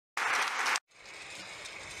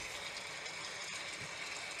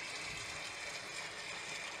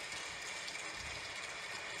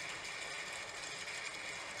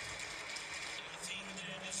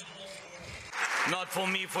not for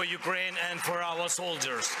me, for Ukraine and for our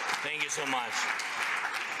soldiers. Thank you so much.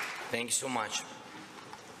 Thank you so much.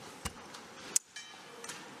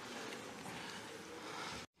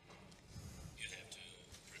 You have to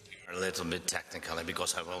prepare a little bit technically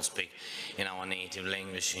because I will speak in our native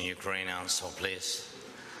language in Ukrainian, so please,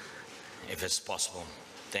 if it's possible,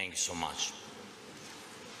 thank you so much.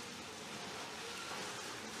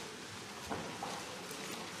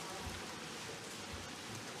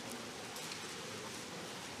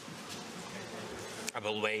 I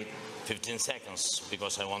will wait 15 seconds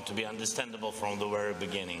because I want to be understandable from the very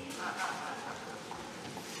beginning.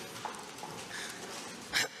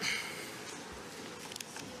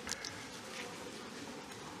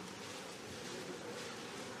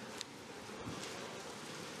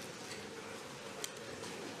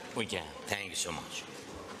 We can. Thank you so much.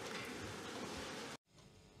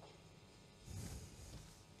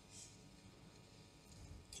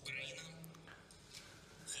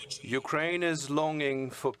 Ukraine is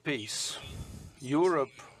longing for peace.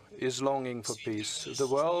 Europe is longing for peace. The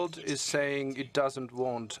world is saying it doesn't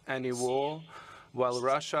want any war, while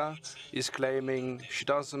Russia is claiming she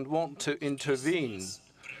doesn't want to intervene.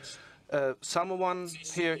 Someone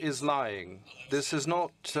here is lying. This is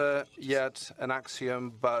not yet an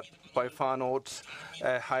axiom, but by far not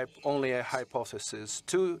only a hypothesis.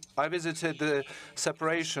 I visited the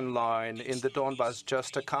separation line in the Donbas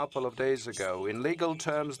just a couple of days ago. In legal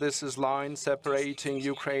terms, this is line separating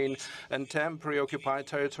Ukraine and temporary occupied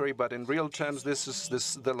territory, but in real terms, this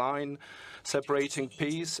is the line separating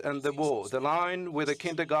peace and the war. The line with a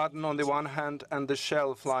kindergarten on the one hand and the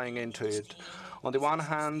shell flying into it. On the one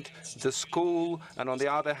hand, the school, and on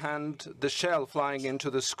the other hand, the shell flying into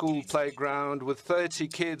the school playground with 30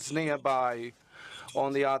 kids nearby.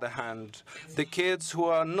 On the other hand, the kids who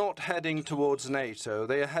are not heading towards NATO,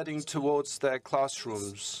 they are heading towards their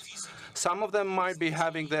classrooms. Some of them might be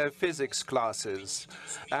having their physics classes,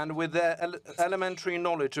 and with their elementary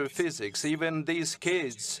knowledge of physics, even these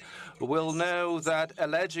kids will know that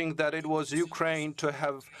alleging that it was Ukraine to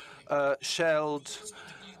have shelled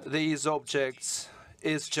these objects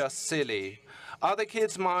is just silly. Other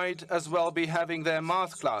kids might as well be having their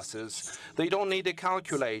math classes. They don't need a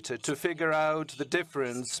calculator to figure out the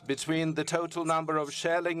difference between the total number of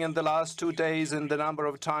shelling in the last 2 days and the number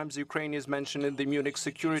of times Ukraine is mentioned in the Munich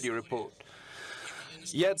Security Report.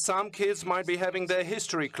 Yet some kids might be having their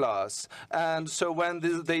history class, and so when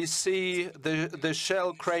they see the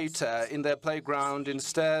shell crater in their playground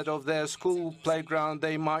instead of their school playground,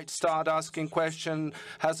 they might start asking questions,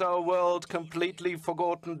 has our world completely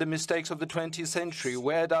forgotten the mistakes of the 20th century?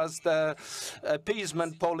 Where does the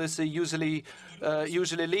appeasement policy usually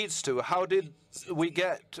leads to? How did we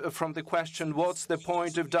get from the question, what's the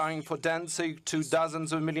point of dying for Danzig, to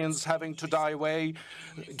dozens of millions having to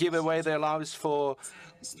give away their lives for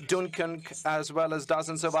Dunkirk, as well as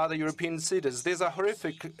dozens of other European cities? These are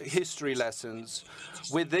horrific history lessons.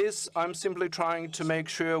 With this, I'm simply trying to make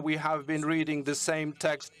sure we have been reading the same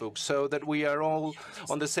textbook so that we are all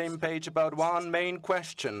on the same page about one main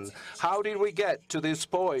question. How did we get to this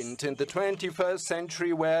point in the 21st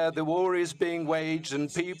century where the war is being waged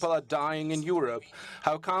and people are dying in Europe?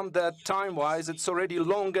 How come that time-wise it's already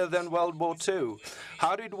longer than World War II?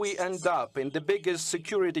 How did we end up in the biggest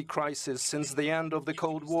security crisis since the end of the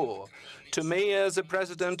Cold War? To me, as a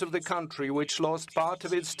president of the country which lost part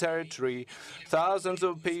of its territory, thousands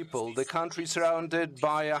of people, the country surrounded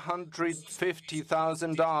by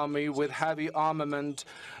 150,000 army with heavy armament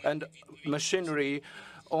and machinery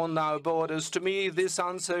on our borders, to me, this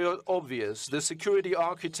answer is obvious. The security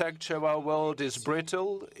architecture of our world is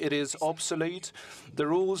brittle, it is obsolete. The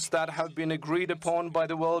rules that have been agreed upon by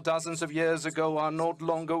the world dozens of years ago are no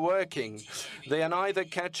longer working. They are neither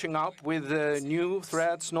catching up with new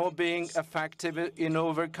threats nor being effective in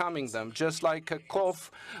overcoming them, just like a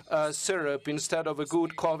cough syrup instead of a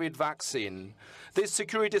good COVID vaccine. This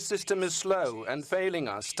security system is slow and failing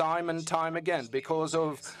us time and time again because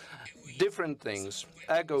of different things: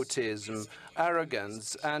 egotism,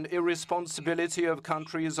 arrogance, and irresponsibility of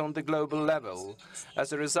countries on the global level.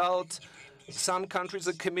 As a result, some countries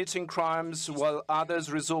are committing crimes while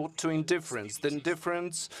others resort to indifference, the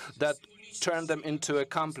indifference that turn them into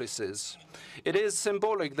accomplices. It is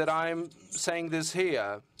symbolic that I'm saying this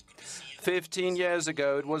here. 15 years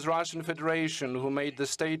ago, it was Russian Federation who made the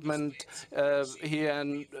statement here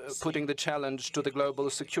and putting the challenge to the global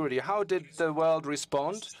security. How did the world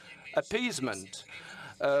respond? Appeasement.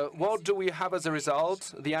 What do we have as a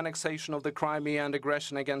result? The annexation of the Crimea and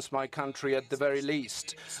aggression against my country at the very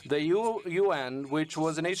least. The UN, which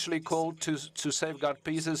was initially called to safeguard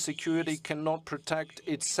peace and security, cannot protect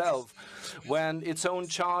itself when its own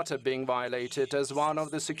charter being violated as one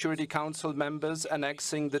of the Security Council members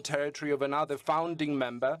annexing the territory of another founding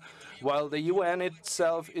member, while the UN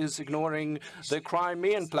itself is ignoring the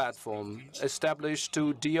Crimean platform established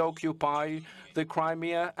to deoccupy the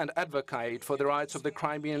Crimea and advocate for the rights of the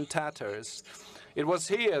Crimean Tatars. It was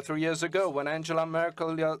here 3 years ago when Angela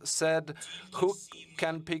Merkel said, "Who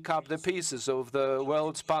can pick up the pieces of the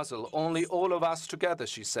world's puzzle? Only all of us together,"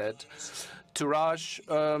 she said. To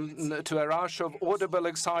a rush of audible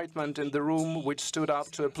excitement in the room which stood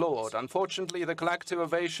up to applaud. Unfortunately, the collective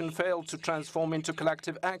ovation failed to transform into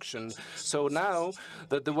collective action. So now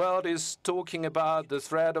that the world is talking about the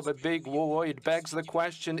threat of a big war, it begs the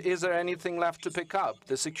question, is there anything left to pick up?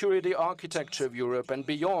 The security architecture of Europe and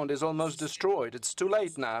beyond is almost destroyed. It's too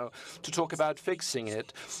late now to talk about fixing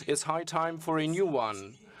it. It's high time for a new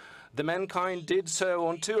one. The mankind did so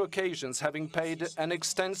on 2 occasions, having paid an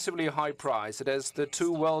extensively high price. It is the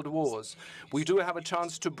 2 world wars. We do have a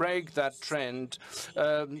chance to break that trend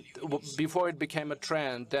before it became a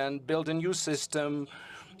trend and build a new system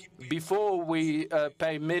before we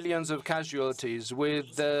pay millions of casualties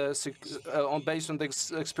with based on the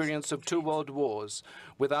experience of 2 world wars,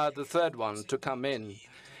 without the 3rd one to come in.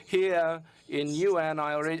 Here in UN,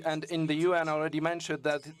 I already mentioned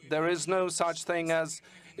that there is no such thing as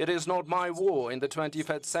 "it is not my war" in the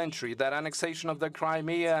 21st century, that annexation of the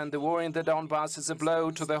Crimea and the war in the Donbass is a blow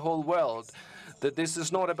to the whole world, that this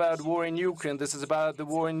is not about war in Ukraine, this is about the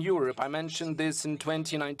war in Europe. I mentioned this in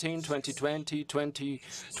 2019, 2020,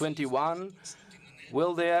 2021.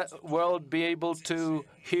 Will the world be able to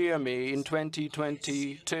hear me in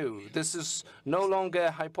 2022? This is no longer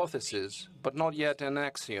a hypothesis, but not yet an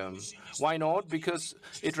axiom. Why not? Because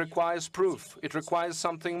it requires proof. It requires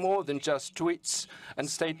something more than just tweets and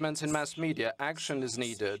statements in mass media. Action is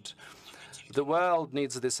needed. The world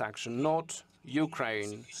needs this action, not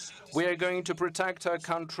Ukraine. We are going to protect our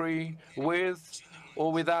country with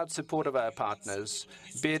or without support of our partners,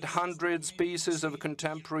 be it hundreds pieces of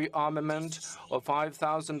contemporary armament or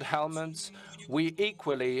 5,000 helmets. We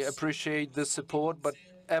equally appreciate the support, but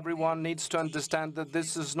everyone needs to understand that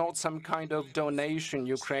this is not some kind of donation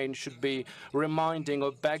Ukraine should be reminding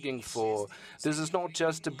or begging for. This is not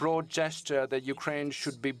just a broad gesture that Ukraine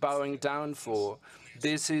should be bowing down for.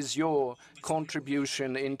 This is your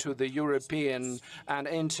contribution into the European and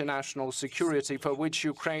international security for which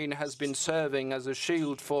Ukraine has been serving as a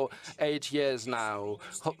shield for 8 years now,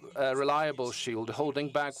 a reliable shield, holding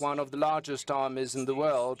back one of the largest armies in the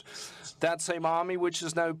world. That same army which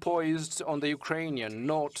is now poised on the Ukrainian,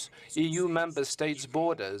 not EU member states'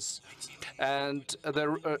 borders. And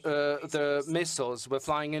the missiles were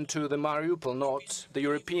flying into the Mariupol, not the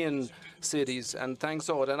European cities, and thanks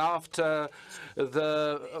God. And after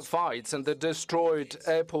the fights and the destroyed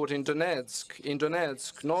airport in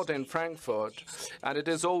Donetsk, not in Frankfurt, and it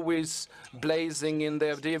is always blazing in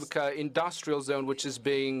the Avdiivka industrial zone, which is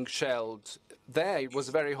being shelled. There it was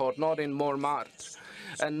very hot, not in Montmartre.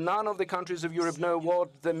 And none of the countries of Europe know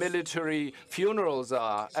what the military funerals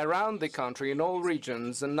are around the country in all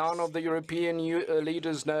regions, and none of the European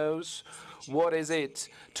leaders knows what is it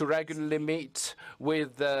to regularly meet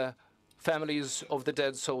with the families of the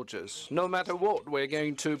dead soldiers. No matter what, we're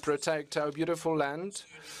going to protect our beautiful land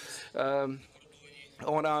on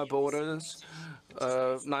our borders.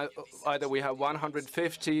 Now, either we have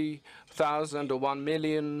 150,000 or 1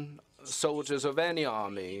 million soldiers of any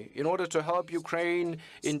army. In order to help Ukraine,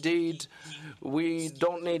 indeed, we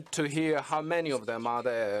don't need to hear how many of them are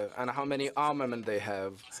there and how many armament they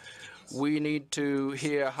have. We need to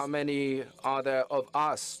hear how many are there of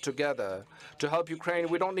us together. To help Ukraine,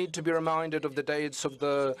 we don't need to be reminded of the dates of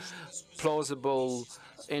the plausible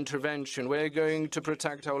intervention. We're going to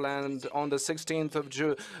protect our land on the 16th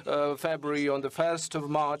of February, on the 1st of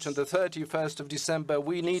March, and the 31st of December.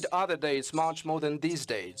 We need other dates, much more than these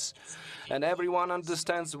dates. And everyone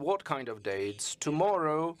understands what kind of dates.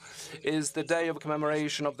 Tomorrow is the day of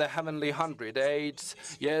commemoration of the Heavenly 100. 8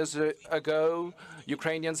 years ago,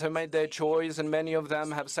 Ukrainians have made their choice, and many of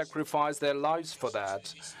them have sacrificed their lives for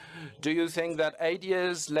that. Do you think that 8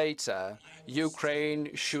 years later,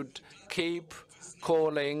 Ukraine should keep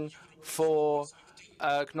calling for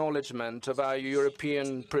acknowledgement of our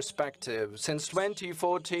European perspective? Since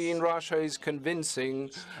 2014, Russia is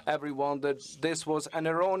convincing everyone that this was an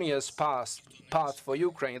erroneous path for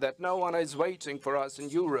Ukraine, that no one is waiting for us in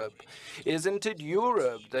Europe. Isn't it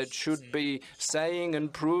Europe that should be saying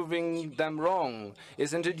and proving them wrong?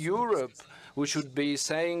 Isn't it Europe We should be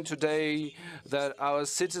saying today that our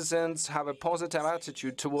citizens have a positive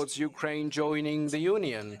attitude towards Ukraine joining the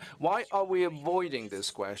Union. Why are we avoiding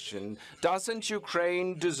this question? Doesn't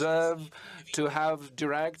Ukraine deserve to have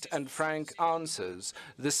direct and frank answers?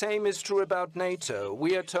 The same is true about NATO.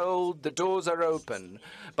 We are told the doors are open,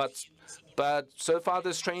 but so far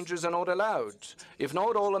the strangers are not allowed. If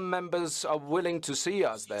not all the members are willing to see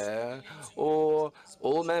us there, or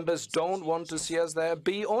all members don't want to see us there,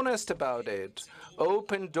 be honest about it.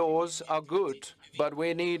 Open doors are good, but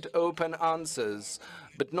we need open answers,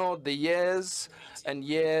 but not the years and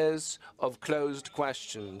years of closed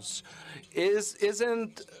questions.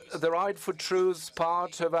 Isn't the right for truth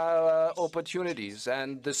part of our opportunities?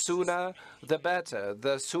 And the sooner, the better.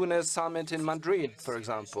 The sooner summit in Madrid, for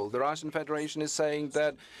example. The Russian Federation is saying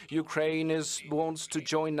that Ukraine wants to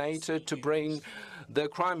join NATO to bring the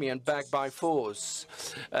Crimean back by force.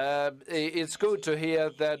 It's good to hear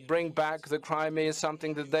that bring back the Crimea is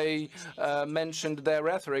something that they mentioned their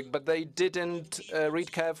rhetoric, but they didn't read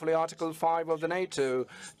carefully Article 5 of the NATO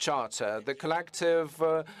Charter. The collective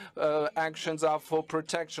actions are for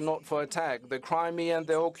protection, not for attack. The Crimea and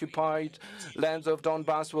the occupied lands of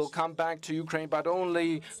Donbass will come back to Ukraine, but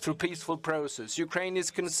only through peaceful process. Ukraine is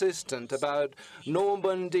consistent about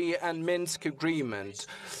Normandy and Minsk agreement.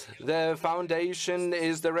 The foundation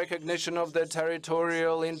is the recognition of the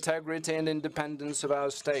territorial integrity and independence of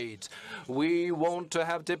our state. We want to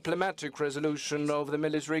have diplomatic resolution of the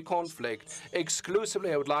military conflict,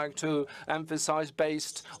 exclusively, I would like to emphasize,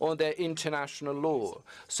 based on the international law.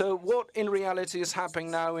 So what in reality is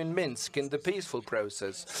happening now in Minsk in the peaceful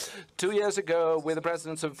process? 2 years ago, with the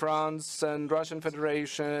presidents of France and Russian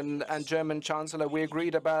Federation and German Chancellor, we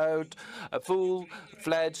agreed about a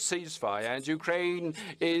full-fledged ceasefire, and Ukraine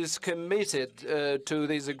is committed to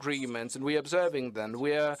these agreements, and we are observing them.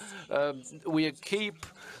 We keep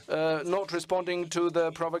not responding to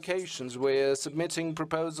the provocations. We're submitting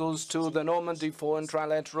proposals to the Normandy 4 and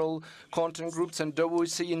trilateral contact groups, and do we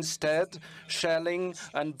see instead shelling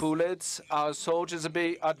and bullets? Our soldiers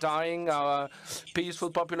are dying, our peaceful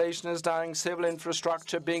population is dying, civil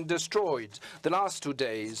infrastructure being destroyed. The last 2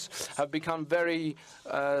 days have become very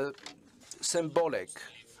symbolic.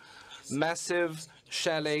 Massive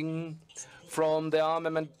shelling from the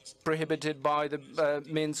armament prohibited by the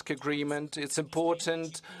Minsk agreement. It's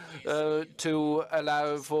important to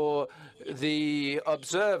allow for the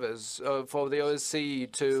observers for the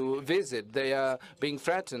OSCE to visit. They are being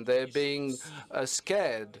threatened. They're being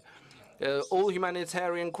scared. All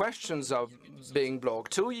humanitarian questions are being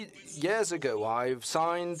blocked. 2 years ago, I've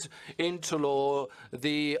signed into law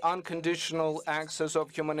the unconditional access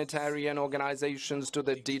of humanitarian organizations to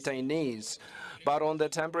the detainees. But on the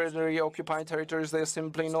temporarily occupied territories, they're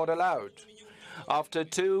simply not allowed. After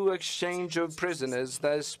 2 exchange of prisoners,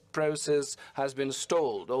 this process has been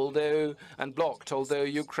stalled, and blocked, although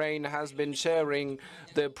Ukraine has been sharing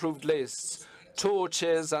the approved lists.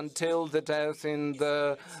 Tortures until the death in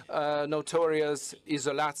the notorious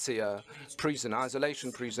isolation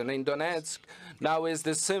prison in Donetsk now is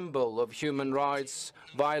the symbol of human rights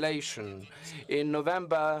violation. In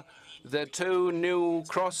November, the 2 new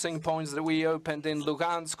crossing points that we opened in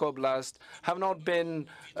Lugansk Oblast have not been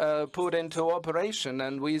put into operation,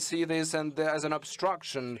 and we see this as an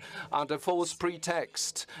obstruction under false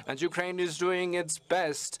pretext. And Ukraine is doing its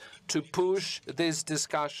best to push this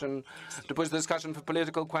discussion, for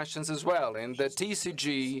political questions as well. In the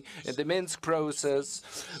TCG, in the Minsk process,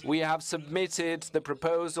 we have submitted the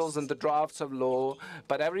proposals and the drafts of law,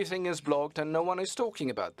 but everything is blocked and no one is talking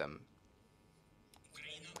about them.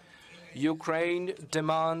 Ukraine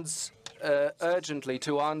demands urgently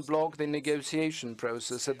to unblock the negotiation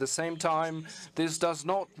process. At the same time, this does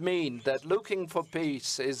not mean that looking for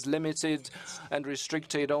peace is limited and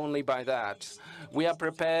restricted only by that. We are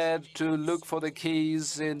prepared to look for the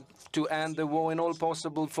keys to end the war in all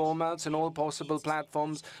possible formats, in all possible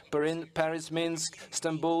platforms, Paris, Minsk,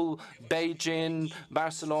 Istanbul, Beijing,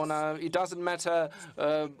 Barcelona. It doesn't matter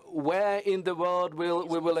where in the world we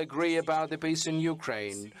will agree about the peace in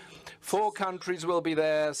Ukraine. 4 countries will be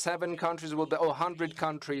there, 7 countries will be, or 100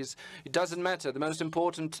 countries. It doesn't matter. The most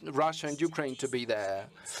important, Russia and Ukraine, to be there.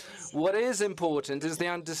 What is important is the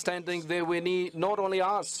understanding that we need, not only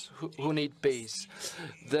us who need peace,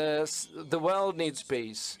 the world needs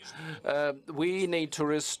peace. We need to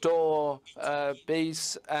restore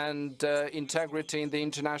peace and integrity in the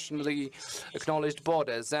internationally acknowledged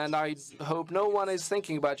borders. And I hope no one is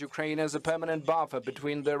thinking about Ukraine as a permanent buffer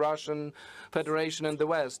between the Russian Federation and the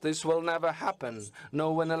West. This will never happen.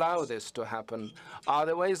 No one allow this to happen.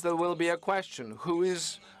 Otherwise, there will be a question: who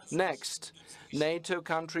is next? NATO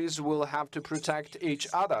countries will have to protect each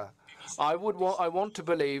other. I want to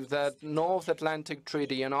believe that North Atlantic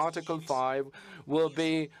Treaty and Article 5 will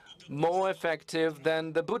be more effective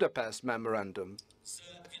than the Budapest Memorandum.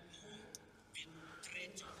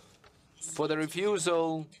 For the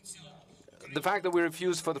refusal, the fact that we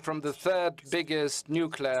refused from the third biggest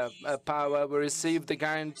nuclear power, we received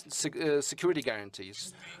the security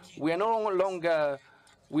guarantees. We are no longer,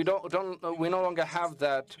 we no longer have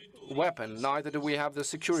that weapon. Neither do we have the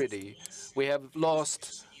security. We have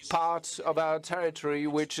lost part of our territory,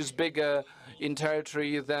 which is bigger in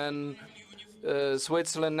territory than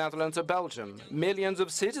Switzerland, Netherlands, or Belgium. Millions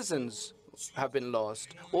of citizens have been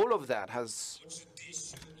lost. All of that has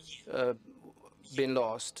been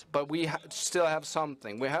lost, but we still have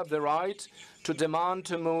something. We have the right to demand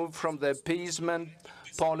to move from the appeasement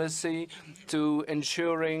policy to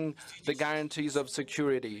ensuring the guarantees of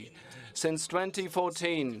security. Since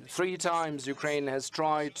 2014, 3 times Ukraine has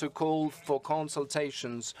tried to call for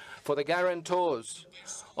consultations for the guarantors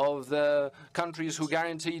of the countries who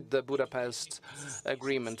guaranteed the Budapest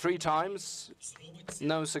Agreement. 3 times,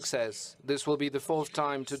 no success. This will be the 4th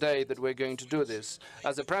time today that we're going to do this.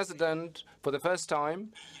 As a president, for the first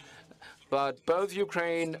time, but both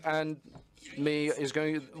Ukraine and me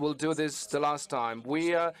will do this the last time.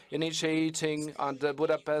 We are initiating under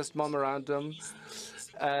Budapest Memorandum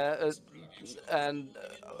and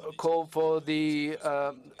call for the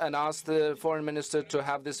and ask the foreign minister to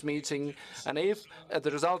have this meeting. And if, as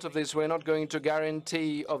a result of this, we're not going to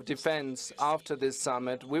guarantee of defense after this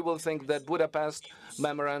summit, we will think that Budapest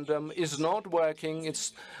Memorandum is not working,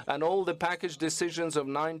 and all the package decisions of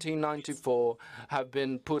 1994 have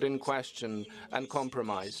been put in question and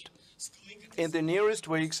compromised. In the nearest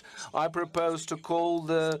weeks, I propose to call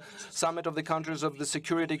the summit of the countries of the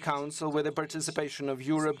Security Council with the participation of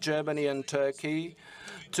Europe, Germany, and Turkey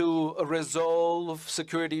to resolve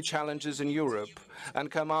security challenges in Europe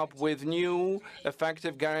and come up with new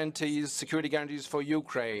effective guarantees, security guarantees for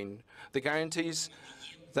Ukraine, the guarantees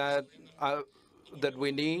that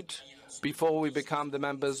we need before we become the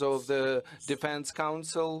members of the Defense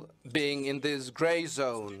Council, being in this gray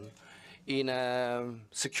zone, in a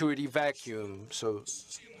security vacuum, so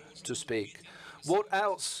to speak. What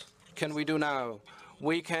else can we do now?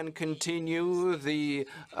 We can continue the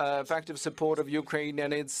effective support of Ukraine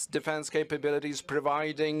and its defense capabilities,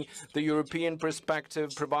 providing the European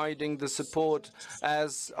perspective, providing the support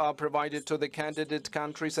as are provided to the candidate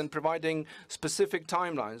countries, and providing specific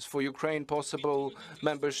timelines for Ukraine possible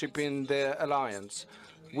membership in the alliance.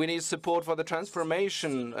 We need support for the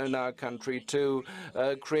transformation in our country to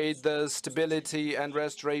create the Stability and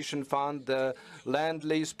Restoration Fund, the Land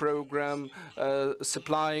Lease Program,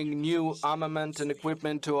 supplying new armament and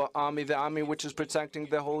equipment to our army, the army which is protecting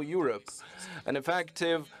the whole Europe. An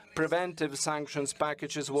effective preventive sanctions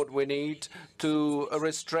package is what we need to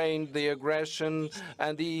restrain the aggression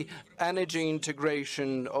and the energy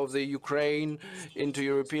integration of the Ukraine into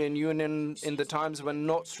European Union in the times when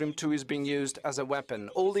Nord Stream 2 is being used as a weapon.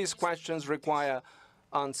 All these questions require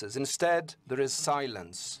answers. Instead, there is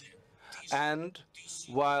silence. And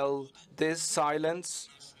while this silence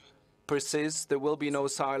persists, there will be no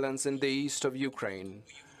silence in the east of Ukraine,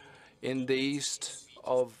 in the east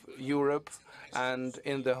of Europe, and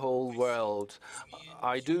in the whole world.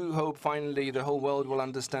 I do hope finally the whole world will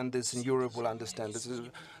understand this and Europe will understand this.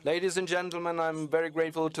 Ladies and gentlemen, I'm very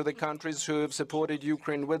grateful to the countries who have supported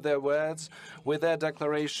Ukraine with their words, with their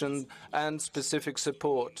declaration and specific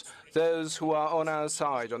support. Those who are on our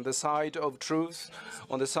side, on the side of truth,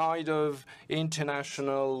 on the side of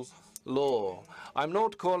international law. I'm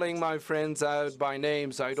not calling my friends out by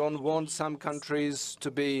names. I don't want some countries to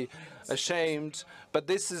be ashamed, but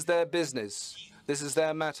this is their business. This is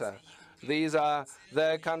their matter. These are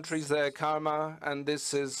their countries, their karma, and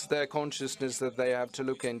this is their consciousness that they have to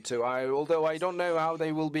look into. Although I don't know how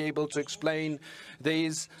they will be able to explain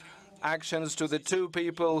these actions to the 2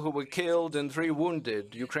 people who were killed and 3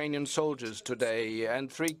 wounded Ukrainian soldiers today,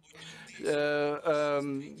 and 3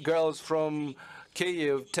 girls from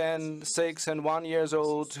Kyiv, 10, 6, and 1 years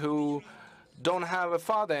old, who don't have a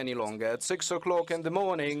father any longer. At 6 o'clock in the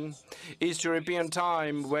morning, East European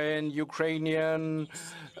time, when Ukrainian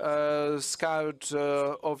scout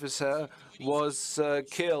officer was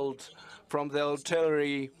killed from the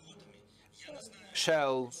artillery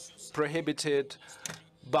shell prohibited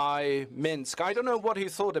by Minsk. I don't know what he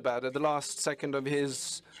thought about at the last second of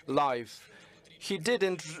his life. He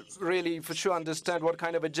didn't really for sure understand what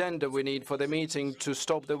kind of agenda we need for the meeting to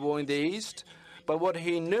stop the war in the East. But what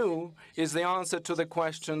he knew is the answer to the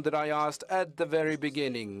question that I asked at the very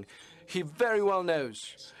beginning. He very well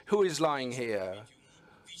knows who is lying here.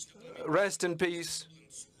 Rest in peace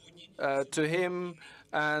to him,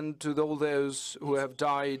 and to all those who have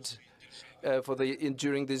died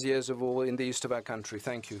during these years of war in the east of our country.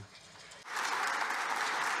 Thank you.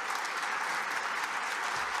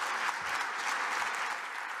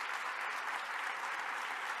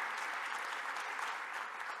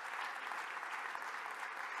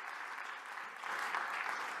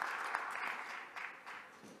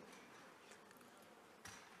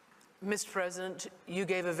 Mr. President, you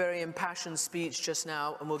gave a very impassioned speech just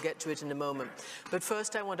now, and we'll get to it in a moment. But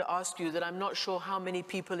first, I want to ask you that I'm not sure how many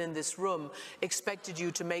people in this room expected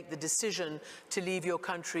you to make the decision to leave your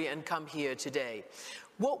country and come here today.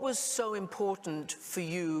 What was so important for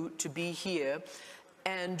you to be here,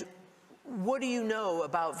 and what do you know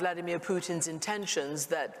about Vladimir Putin's intentions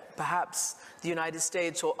that perhaps the United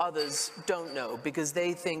States or others don't know, because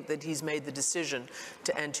they think that he's made the decision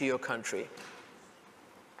to enter your country?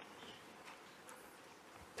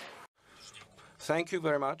 Thank you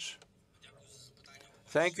very much.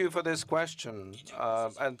 Thank you for this question,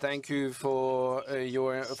 and thank you for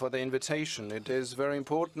the invitation. It is very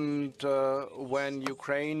important when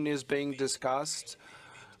Ukraine is being discussed,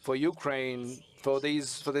 for Ukraine, for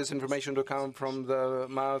this information to come from the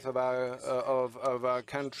mouth of our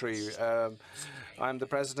country. I'm the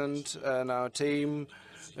president, and our team.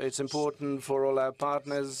 It's important for all our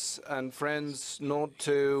partners and friends not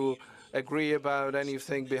to agree about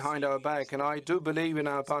anything behind our back, and I do believe in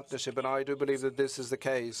our partnership, and I do believe that this is the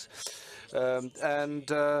case. I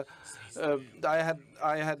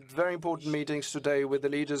had very important meetings today with the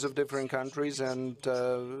leaders of different countries, and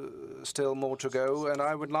still more to go. And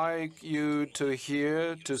I would like you to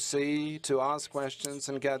hear, to see, to ask questions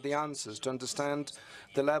and get the answers, to understand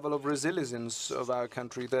the level of resilience of our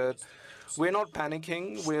country, that we're not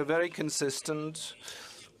panicking, we're very consistent,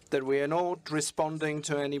 that we are not responding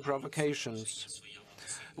to any provocations.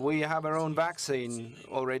 We have our own vaccine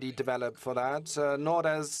already developed for that, not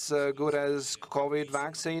as good as COVID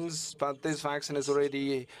vaccines, but this vaccine is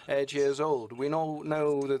already 8 years old. We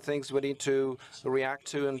know the things we need to react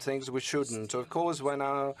to and things we shouldn't. Of course, when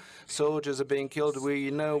our soldiers are being killed,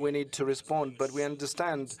 we know we need to respond, but we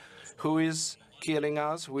understand who is killing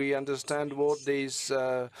us. We understand what these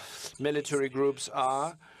military groups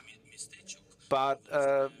are. But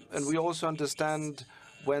and we also understand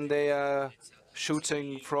when they are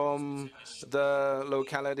shooting from the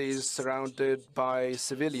localities surrounded by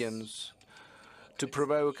civilians to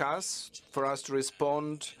provoke us, for us to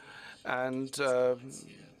respond and to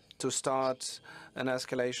start an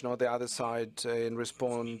escalation on the other side in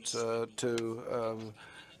response to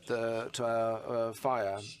our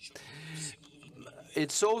fire.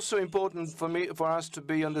 It's also important for us to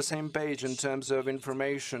be on the same page in terms of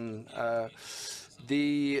information.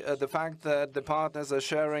 The fact that the partners are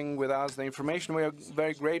sharing with us the information, we are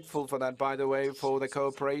very grateful for that, by the way, for the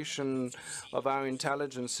cooperation of our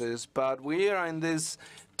intelligences. But we are in this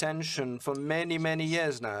tension for many, many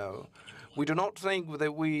years now. We do not think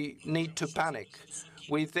that we need to panic.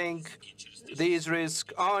 We think these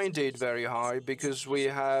risks are indeed very high because we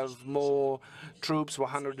have more troops,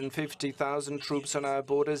 150,000 troops on our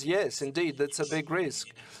borders. Yes, indeed, that's a big risk.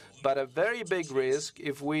 But a very big risk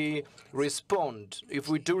if we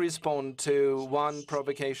do respond to one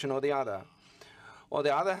provocation or the other. On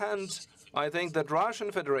the other hand, I think that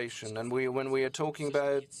Russian Federation, and when we are talking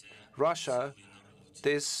about Russia,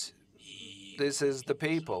 this is the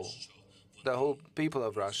people, the whole people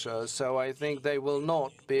of Russia. So I think they will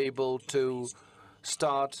not be able to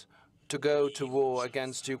start to go to war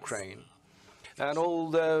against Ukraine. And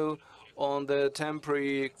although on the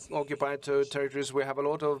temporary occupied territories we have a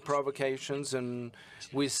lot of provocations, and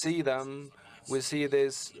we see them, we see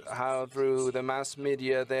this, how through the mass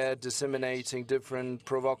media they're disseminating different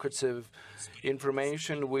provocative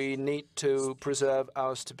information. We need to preserve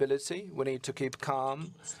our stability, we need to keep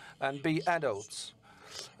calm and be adults.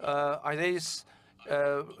 In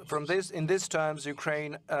these terms,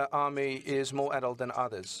 Ukraine army is more adult than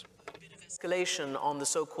others. Escalation on the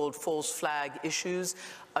so-called false flag issues.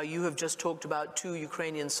 You have just talked about 2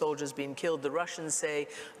 Ukrainian soldiers being killed. The Russians say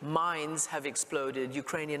mines have exploded,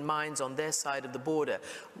 Ukrainian mines on their side of the border.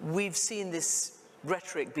 We've seen this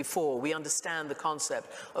rhetoric before. We understand the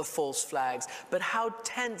concept of false flags. But how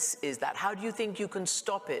tense is that? How do you think you can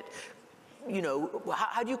stop it? You know,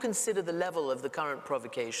 how do you consider the level of the current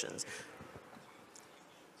provocations?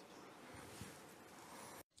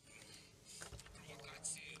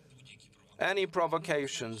 Any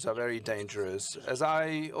provocations are very dangerous. As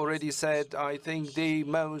I already said, I think the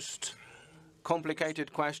most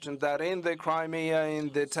complicated question that in the Crimea, in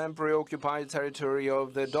the temporary occupied territory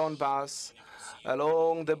of the Donbass,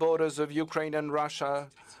 along the borders of Ukraine and Russia,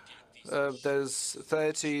 there's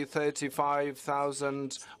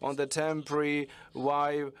 35,000 on the temporary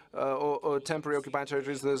or temporary occupied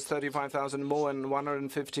territories. There's 35,000 more and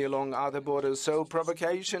 150 along other borders. So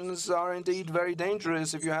provocations are indeed very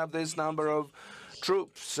dangerous if you have this number of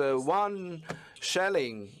troops. One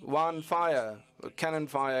shelling, one fire, cannon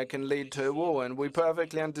fire can lead to a war, and we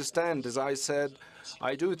perfectly understand. As I said,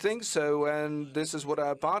 I do think so, and this is what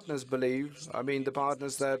our partners believe. I mean, the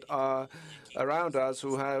partners that are around us,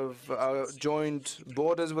 who have joined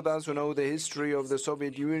borders with us, who know the history of the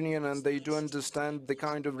Soviet Union, and they do understand the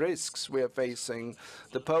kind of risks we are facing.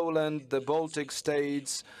 The Poland, the Baltic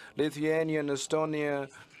states, Lithuania, Estonia,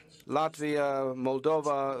 Latvia,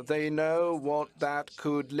 Moldova, they know what that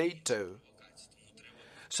could lead to.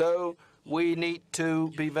 So we need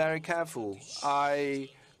to be very careful. I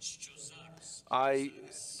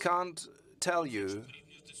can't tell you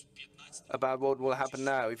about what will happen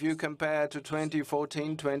now. If you compare to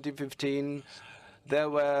 2014, 2015, there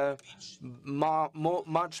were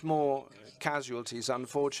much more casualties,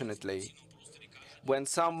 unfortunately. When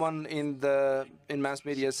someone in mass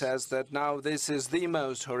media says that now this is the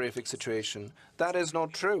most horrific situation, that is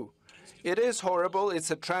not true. It is horrible.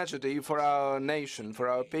 It's a tragedy for our nation, for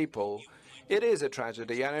our people. It is a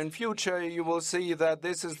tragedy, and in future you will see that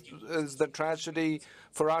this is the tragedy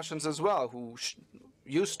for Russians as well, who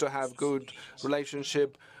used to have good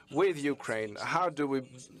relationship with Ukraine. How do we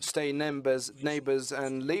stay neighbors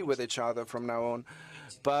and live with each other from now on?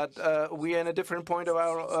 But we are in a different point of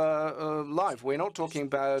our life. We're not talking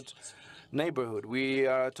about neighborhood. We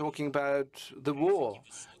are talking about the war,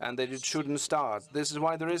 and that it shouldn't start. This is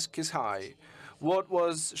why the risk is high. What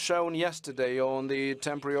was shown yesterday on the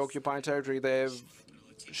temporary occupied territory, they've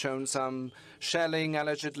shown some shelling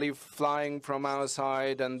allegedly flying from our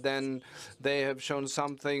side, and then they have shown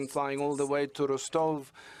something flying all the way to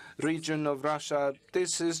Rostov region of Russia.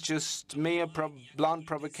 This is just mere blunt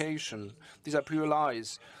provocation. These are pure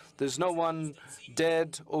lies. There's no one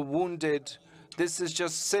dead or wounded. This is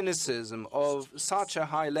just cynicism of such a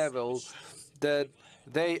high level that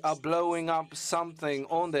they are blowing up something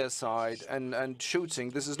on their side and shooting.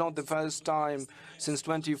 This is not the first time since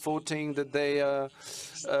 2014 that they are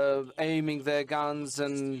aiming their guns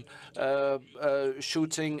and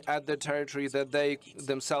shooting at the territory that they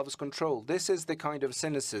themselves control. This is the kind of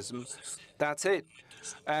cynicism. That's it.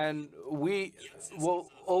 And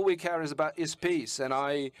all we care is peace. And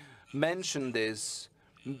I mentioned this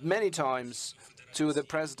many times to the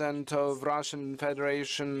President of Russian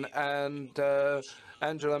Federation and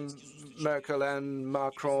Angela Merkel and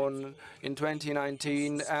Macron in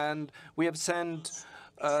 2019, and we have sent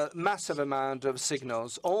a massive amount of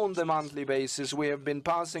signals on the monthly basis. We have been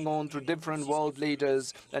passing on to different world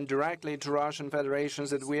leaders and directly to Russian federations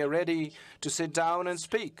that we are ready to sit down and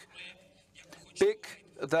speak. Pick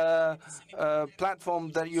the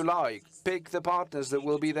platform that you like. Pick the partners that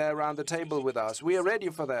will be there around the table with us. We are ready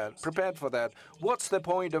for that, prepared for that. What's the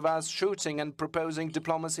point of us shooting and proposing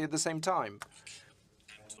diplomacy at the same time?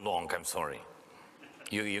 Too long, I'm sorry.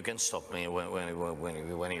 You can stop me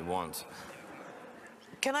when you want.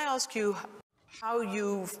 Can I ask you how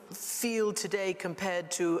you feel today compared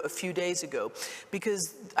to a few days ago?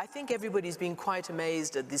 Because I think everybody's been quite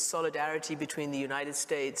amazed at the solidarity between the United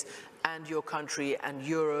States and your country and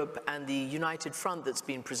Europe and the united front that's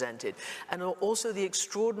been presented, and also the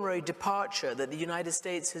extraordinary departure that the United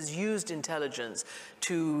States has used intelligence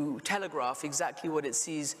to telegraph exactly what it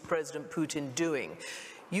sees President Putin doing.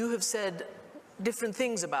 You have said different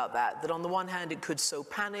things about that on the one hand it could sow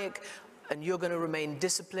panic, and you're going to remain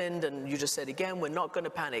disciplined, and you just said again, we're not going to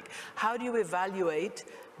panic. How do you evaluate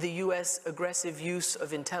the US aggressive use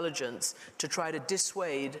of intelligence to try to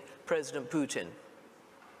dissuade President Putin?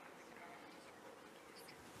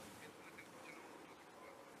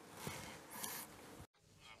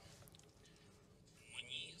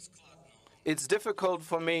 It's difficult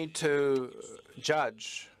for me to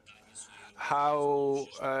judge how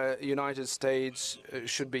United States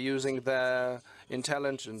should be using their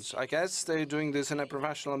intelligence. I guess they're doing this in a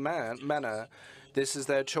professional manner. This is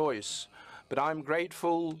their choice. But I'm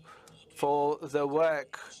grateful for the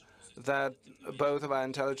work that both of our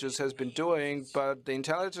intelligence has been doing, but the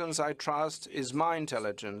intelligence I trust is my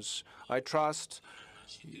intelligence. I trust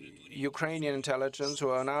Ukrainian intelligence, who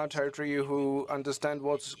are on our territory, who understand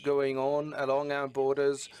what's going on along our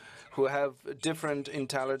borders, who have different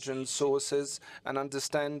intelligence sources and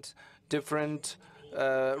understand different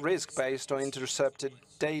risk based on intercepted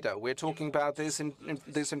data. We're talking about this,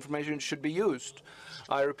 this information should be used.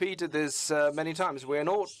 I repeated this many times. We're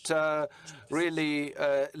not really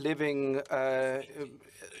living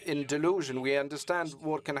in delusion. We understand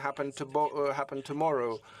what can happen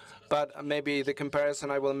tomorrow. but maybe the comparison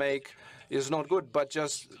I will make is not good, but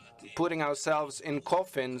just putting ourselves in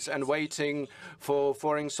coffins and waiting for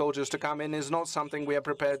foreign soldiers to come in is not something we are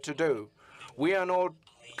prepared to do. We are not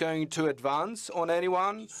going to advance on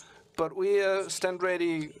anyone, but we stand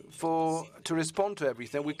ready to respond to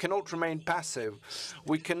everything. We cannot remain passive.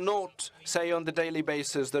 We cannot say on the daily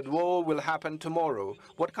basis that war will happen tomorrow.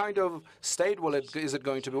 What kind of state is it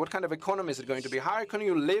going to be? What kind of economy is it going to be? How can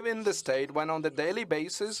you live in the state when on the daily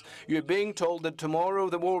basis you're being told that tomorrow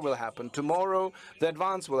the war will happen, tomorrow the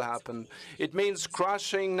advance will happen? It means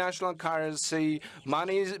crushing national currency,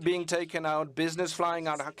 money being taken out, business flying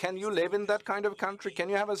out. How can you live in that kind of country? Can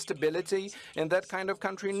you have a stability in that kind of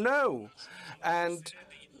country? No. And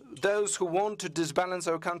those who want to disbalance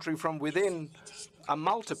our country from within are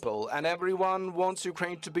multiple, and everyone wants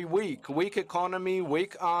Ukraine to be weak. Weak economy,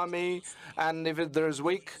 weak army, and if there's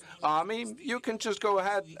weak army, you can just go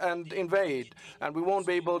ahead and invade, and we won't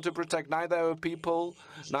be able to protect neither our people,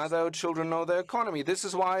 neither our children, nor the economy. This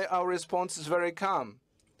is why our response is very calm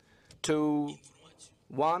to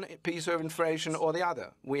one piece of information or the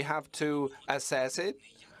other. We have to assess it.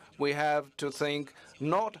 We have to think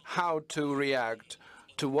not how to react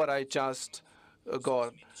to what I just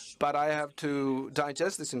got, but I have to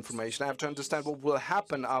digest this information. I have to understand what will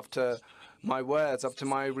happen after my words, after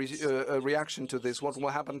my reaction to this, what will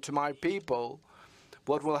happen to my people,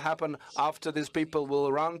 what will happen after these people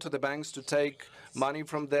will run to the banks to take money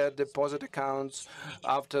from their deposit accounts,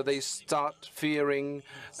 after they start fearing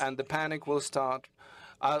and the panic will start.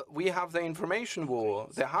 We have the information war,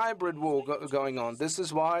 the hybrid war going on. This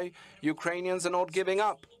is why Ukrainians are not giving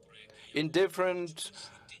up. In different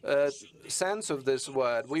sense of this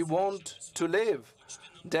word, we want to live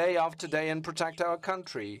day after day and protect our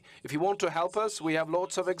country. If you want to help us, we have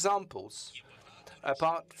lots of examples.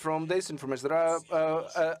 Apart from this information, there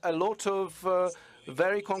are a lot of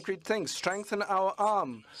very concrete things. Strengthen our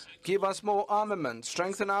arm, give us more armament,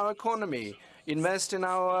 strengthen our economy, invest in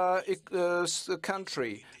our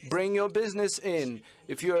country, bring your business in.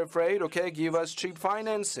 If you're afraid, okay, give us cheap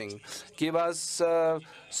financing, give us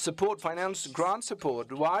support, finance, grant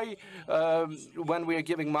support. Why, when we are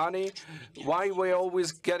giving money, why we're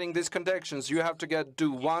always getting these conditions? You have to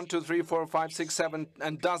do 1, 2, 3, 4, 5, 6, 7,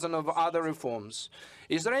 and dozen of other reforms.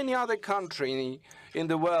 Is there any other country in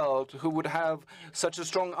the world who would have such a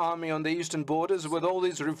strong army on the eastern borders with all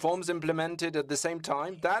these reforms implemented at the same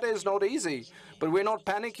time? That is not easy, but we're not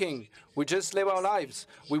panicking. We just live our lives.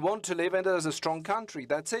 We want to live as a strong country.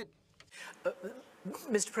 That's it.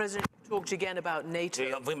 Mr. President, you talked again about NATO.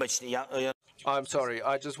 I'm sorry.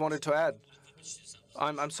 I just wanted to add.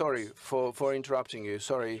 I'm sorry for interrupting you.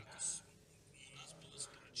 Sorry.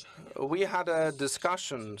 We had a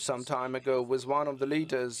discussion some time ago with one of the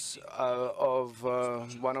leaders of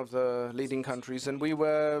one of the leading countries, and we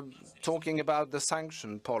were talking about the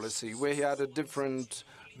sanction policy. We had a different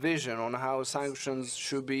vision on how sanctions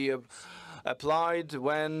should be applied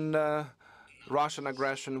when Russian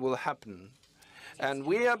aggression will happen. And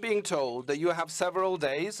we are being told that you have several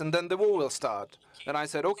days and then the war will start. And I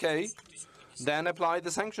said, okay, then apply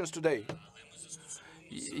the sanctions today.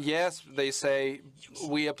 Yes, they say,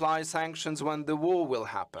 we apply sanctions when the war will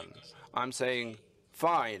happen. I'm saying,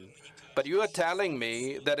 fine. But you are telling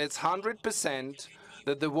me that it's 100%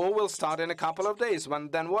 that the war will start in a couple of days.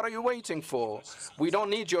 Then what are you waiting for? We don't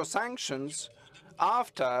need your sanctions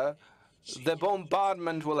after the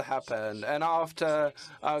bombardment will happen and after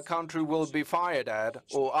our country will be fired at,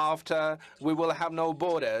 or after we will have no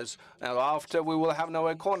borders, or after we will have no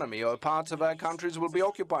economy, or parts of our countries will be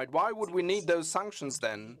occupied. Why would we need those sanctions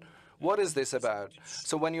then? What is this about?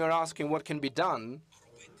 So when you're asking what can be done,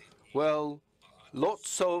 well,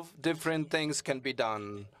 lots of different things can be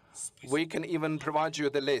done. We can even provide you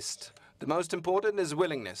the list. The most important is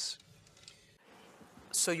willingness.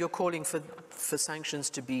 So you're calling for sanctions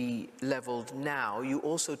to be leveled now. You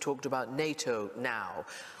also talked about NATO now.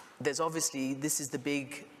 There's obviously, this is the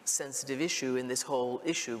big sensitive issue in this whole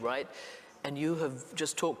issue, right? And you have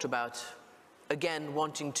just talked about, again,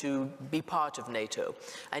 wanting to be part of NATO.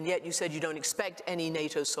 And yet you said you don't expect any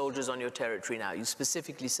NATO soldiers on your territory now. You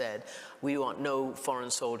specifically said, we want no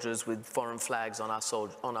foreign soldiers with foreign flags on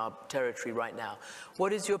our territory right now.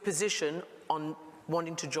 What is your position on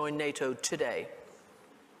wanting to join NATO today?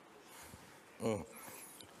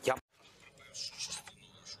 Yep.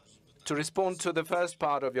 To respond to the first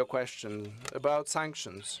part of your question about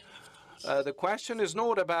sanctions, the question is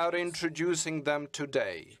not about introducing them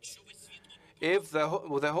today. If the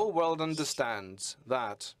whole world understands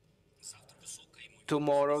that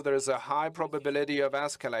tomorrow there is a high probability of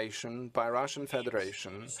escalation by Russian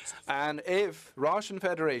Federation. And if Russian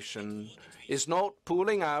Federation is not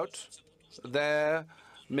pulling out their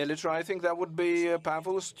military, I think that would be a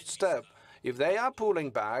powerful step. If they are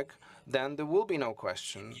pulling back, then there will be no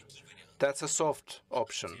question. That's a soft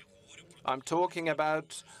option. I'm talking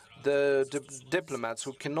about the diplomats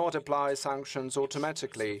who cannot apply sanctions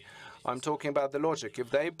automatically. I'm talking about the logic.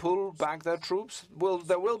 If they pull back their troops, well,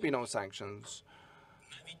 there will be no sanctions.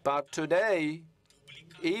 But today,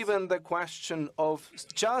 even the question of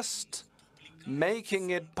just making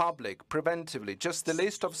it public preventively, just the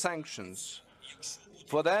list of sanctions,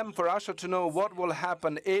 for Russia to know what will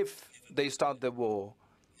happen if they start the war,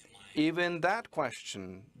 even that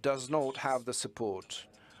question does not have the support.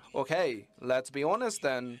 Okay, let's be honest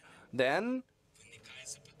then. Then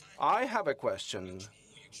I have a question.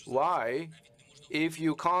 Why, if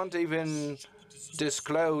you can't even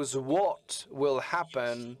disclose what will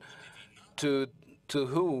happen to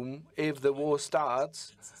whom if the war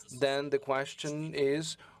starts, then the question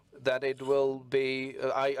is that it will be,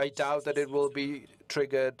 I doubt that it will be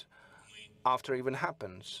triggered after it even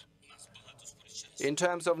happens. In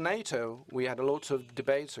terms of NATO, we had a lot of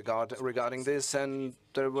debates regarding this, and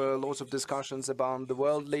there were lots of discussions about the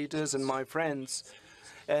world leaders and my friends.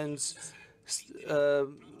 And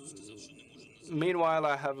meanwhile,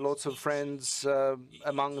 I have lots of friends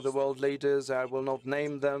among the world leaders. I will not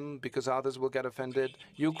name them because others will get offended.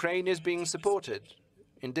 Ukraine is being supported,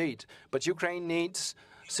 indeed, but Ukraine needs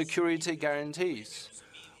security guarantees.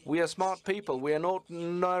 We are smart people. We are not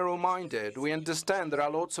narrow-minded. We understand there are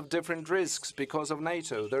lots of different risks because of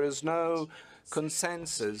NATO. There is no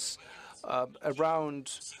consensus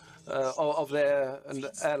around of their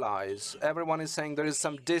allies. Everyone is saying there is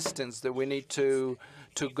some distance that we need to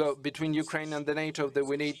go between Ukraine and the NATO, that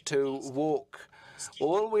we need to walk.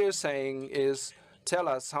 All we are saying is, tell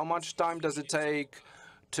us, how much time does it take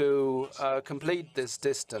to complete this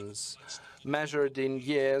distance, measured in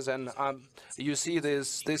years? And you see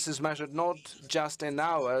this is measured not just in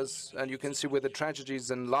hours, and you can see with the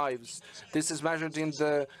tragedies and lives. This is measured in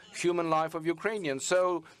the human life of Ukrainians.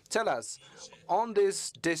 So tell us, on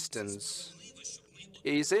this distance,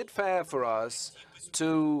 is it fair for us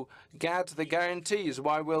to get the guarantees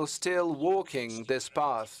while we're still walking this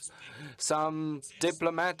path? Some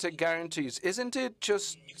diplomatic guarantees. Isn't it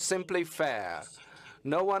just simply fair?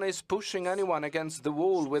 No one is pushing anyone against the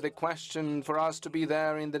wall with a question for us to be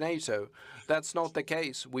there in the NATO. That's not the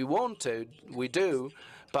case. We want to, we do,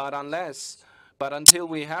 but until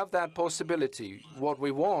we have that possibility, what we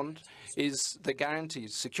want is the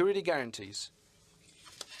guarantees, security guarantees.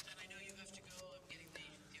 I know you have to go. I'm getting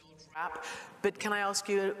the old wrap. But can I ask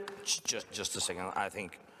you? Just a second. I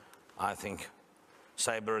think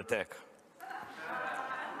cyber attack.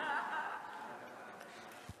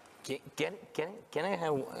 Can I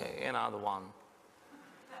have another one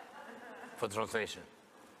for translation?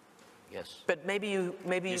 Yes. But maybe you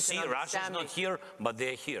see, can Russia's not here, but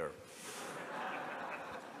they're here.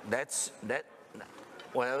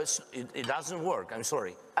 Well, it doesn't work. I'm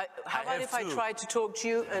sorry. How about if I try to talk to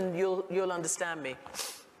you and you'll understand me?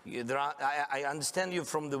 I understand you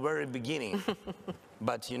from the very beginning,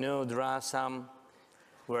 but you know there are some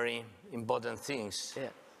very important things. Yeah.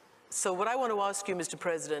 So what I want to ask you, Mr.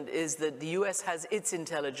 President, is that the U.S. has its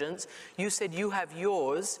intelligence. You said you have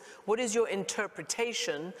yours. What is your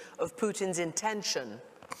interpretation of Putin's intention?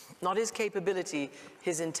 Not his capability,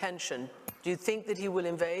 his intention. Do you think that he will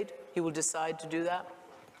invade? He will decide to do that?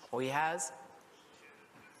 Or he has?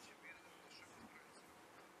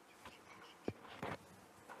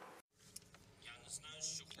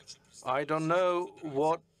 I don't know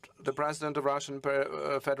what the President of Russian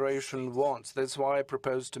Federation wants. That's why I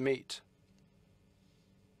propose to meet.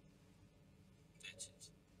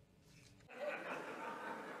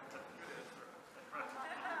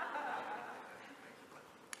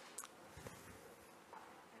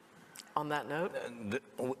 On that note,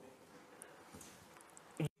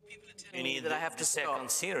 you need that I have to second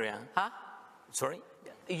stop. Syria. Huh? Sorry?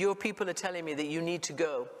 Your people are telling me that you need to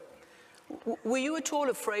go. Were you at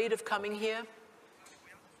all afraid of coming here?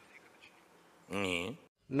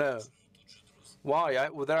 No. Why?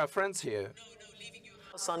 Well, there are friends here. No, leaving your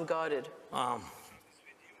house unguarded.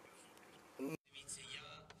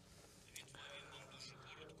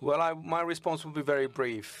 Well, my response will be very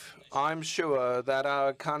brief. I'm sure that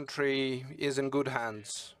our country is in good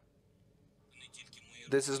hands.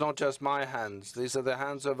 This is not just my hands. These are the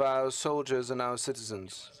hands of our soldiers and our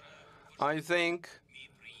citizens. I think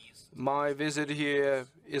my visit here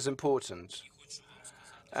is important.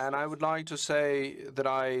 And I would like to say that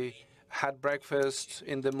I had breakfast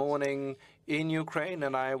in the morning in Ukraine,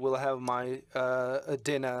 and I will have my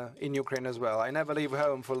dinner in Ukraine as well. I never leave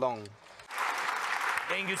home for long.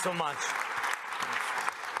 Thank you so much.